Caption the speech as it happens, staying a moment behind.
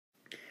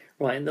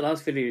Right, in the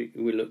last video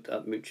we looked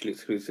at mutually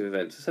exclusive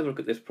events. Let's have a look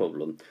at this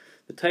problem.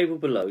 The table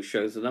below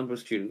shows the number of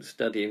students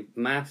studying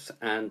maths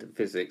and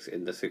physics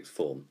in the sixth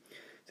form.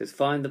 It says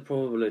find the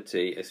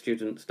probability a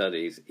student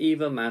studies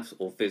either maths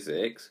or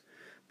physics,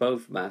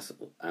 both maths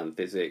and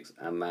physics,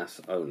 and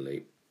maths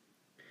only.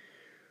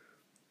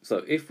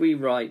 So if we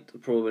write the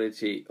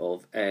probability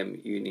of M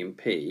union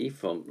P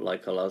from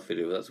like our last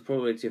video, that's the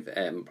probability of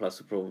M plus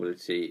the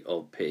probability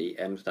of P,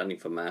 M standing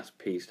for maths,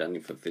 P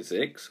standing for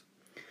physics.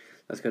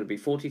 That's going to be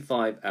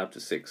 45 out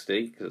of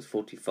 60, because it's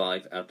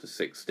 45 out of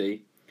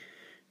 60,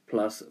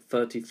 plus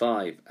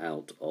 35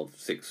 out of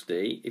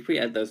 60. If we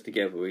add those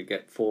together, we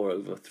get 4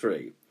 over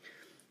 3.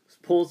 Let's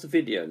pause the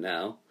video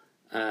now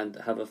and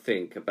have a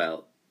think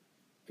about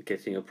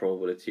getting a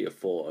probability of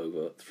 4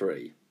 over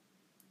 3.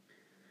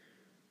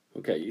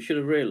 Okay, you should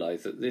have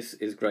realised that this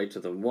is greater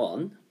than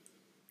 1,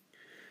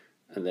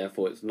 and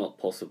therefore it's not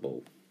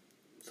possible.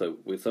 So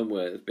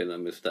somewhere there's been a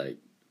mistake.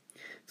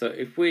 So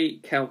if we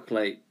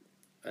calculate,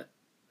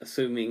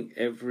 assuming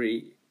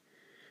everyone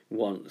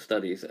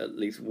studies at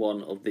least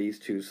one of these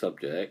two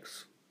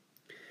subjects,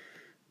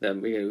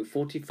 then we go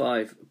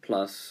 45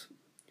 plus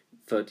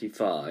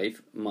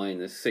 35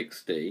 minus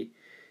 60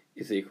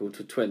 is equal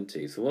to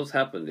 20. So what's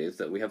happened is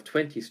that we have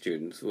 20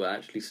 students who are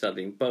actually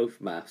studying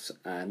both maths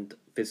and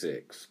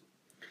physics.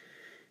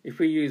 If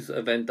we use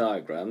a Venn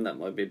diagram, that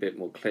might be a bit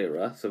more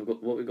clearer. So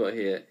what we've got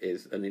here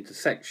is an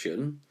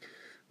intersection.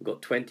 We've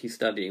got 20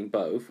 studying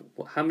both.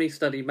 How many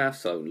study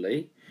maths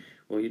only?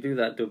 Well, you do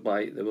that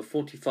by, there were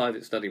 45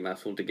 that study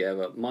maths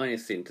altogether,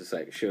 minus the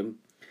intersection,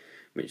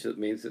 which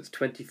means it's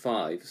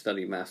 25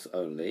 study maths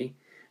only.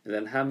 And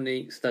then how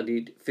many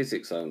studied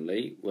physics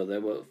only? Well, there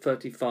were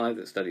 35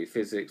 that studied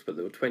physics, but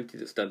there were 20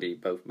 that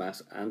studied both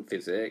maths and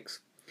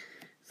physics.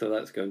 So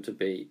that's going to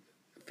be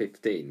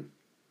 15.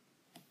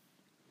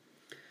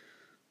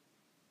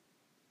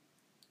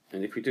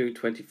 And if we do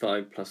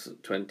 25 plus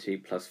 20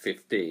 plus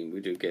 15,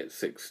 we do get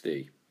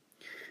 60.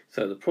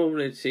 So the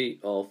probability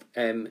of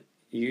M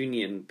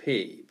union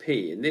P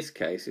in this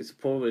case is the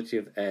probability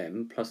of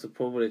M plus the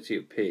probability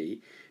of P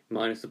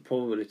minus the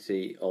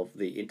probability of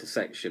the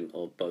intersection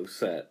of both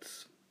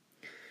sets.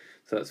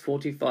 So that's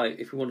 45,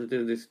 if we want to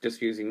do this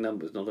just using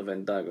numbers, not a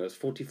Venn diagram, it's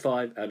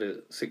 45 out of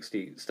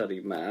 60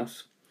 studied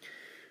maths,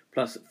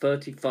 plus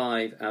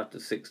 35 out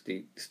of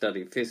 60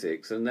 studied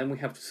physics, and then we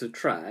have to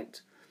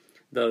subtract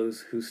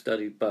those who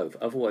studied both,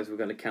 otherwise we're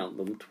going to count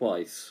them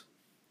twice.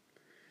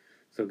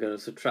 So we're going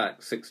to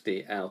subtract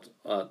 20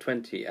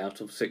 out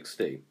of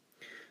 60.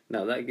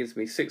 Now that gives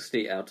me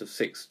 60 out of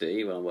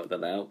 60 when I work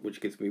that out, which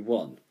gives me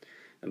 1.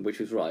 And which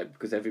is right,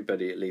 because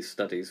everybody at least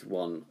studies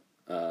one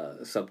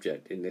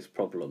subject in this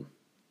problem.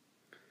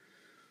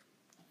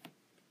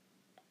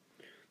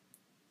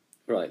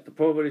 Right, the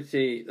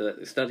probability that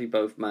they study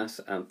both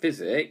maths and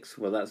physics,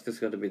 well, that's just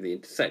going to be the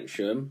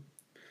intersection.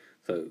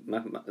 So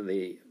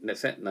the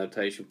set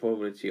notation,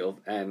 probability of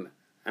M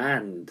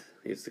and,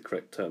 is the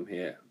correct term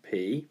here,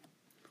 P.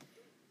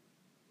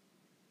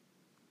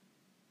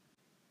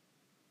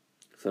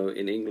 So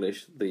in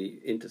English, the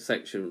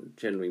intersection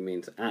generally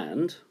means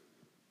and.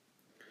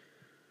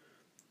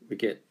 We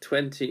get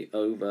 20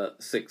 over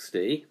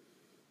 60,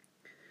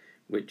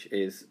 which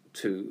is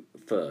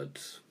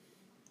 2/3.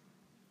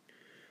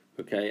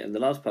 Okay, and the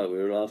last part we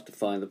were asked to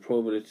find the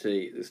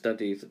probability that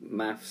studies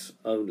maths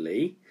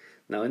only.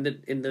 Now in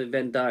the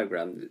Venn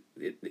diagram,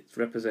 it's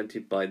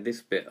represented by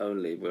this bit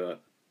only,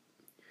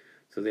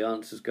 so the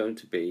answer is going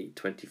to be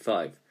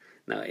 25.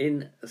 Now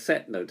in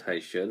set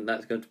notation,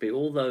 that's going to be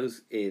all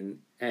those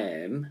in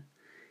M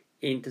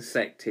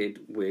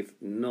intersected with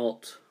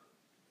not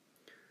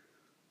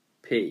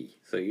P.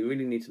 So you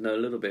really need to know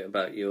a little bit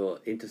about your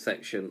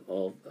intersection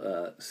of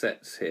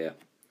sets here.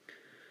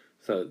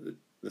 So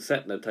the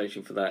set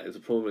notation for that is the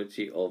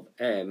probability of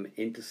M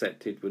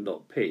intersected with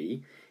not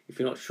P. If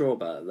you're not sure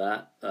about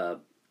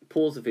that,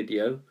 pause the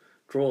video,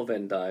 draw a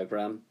Venn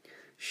diagram,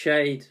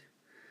 shade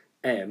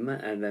M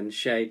and then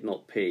shade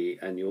not P,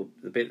 and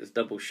the bit that's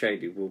double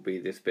shaded will be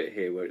this bit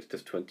here where it's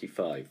just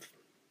 25.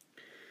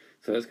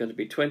 So that's going to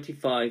be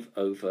 25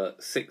 over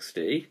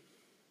 60,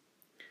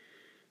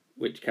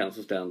 which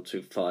cancels down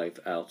to 5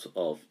 out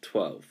of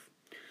 12.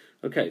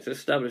 Okay, so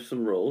establish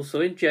some rules.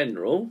 So in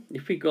general,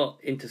 if we got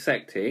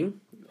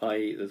intersecting,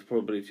 i.e. there's a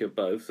probability of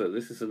both, so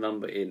this is a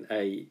number in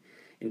A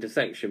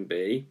intersection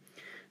B,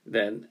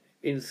 then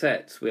in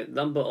sets, the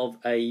number of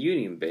A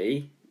union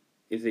B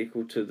is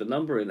equal to the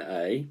number in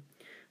A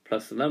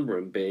plus the number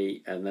in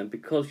B, and then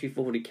because you've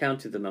already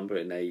counted the number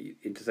in A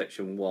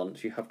intersection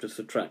once, you have to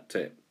subtract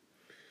it.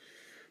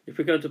 If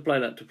we're going to apply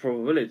that to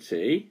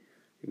probability,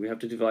 we have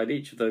to divide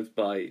each of those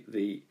by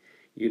the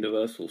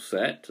universal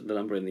set, the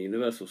number in the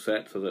universal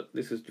set, so that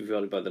this is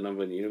divided by the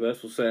number in the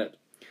universal set,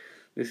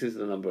 this is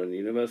the number in the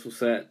universal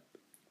set,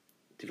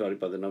 divided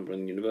by the number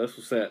in the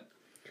universal set,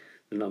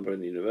 the number in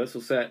the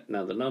universal set.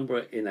 Now the number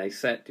in a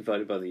set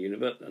divided by the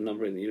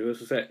number in the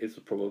universal set is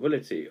the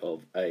probability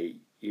of A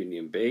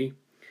union B,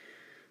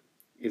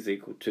 is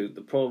equal to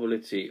the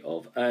probability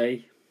of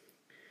A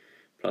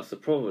plus the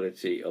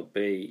probability of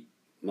B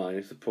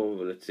minus the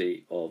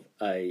probability of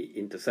A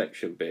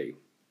intersection B.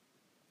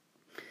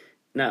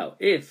 Now,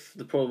 if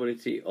the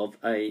probability of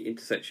A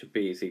intersection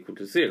B is equal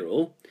to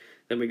 0,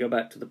 then we go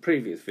back to the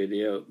previous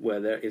video where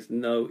there is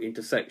no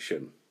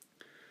intersection.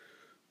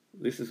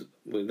 We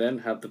then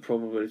have the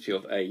probability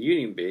of A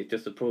union B,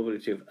 just the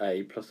probability of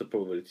A plus the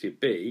probability of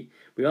B.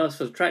 We are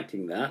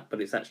subtracting that,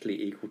 but it's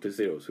actually equal to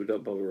 0, so we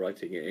don't bother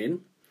writing it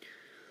in.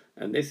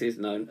 And this is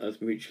known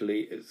as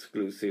mutually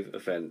exclusive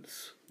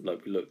events,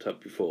 like we looked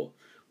up before.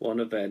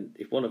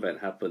 If one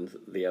event happens,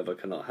 the other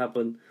cannot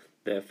happen,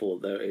 therefore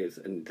there is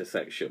an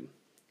intersection.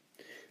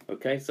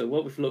 Okay, so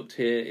what we've looked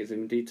here is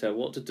in detail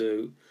what to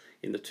do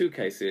in the two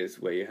cases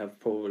where you have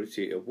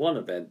probability of one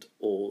event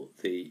or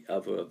the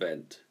other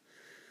event.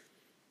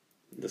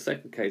 The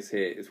second case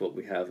here is what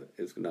we have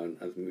is known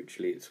as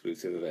mutually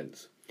exclusive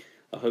events.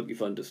 I hope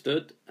you've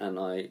understood, and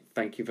I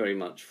thank you very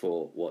much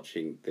for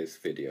watching this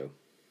video.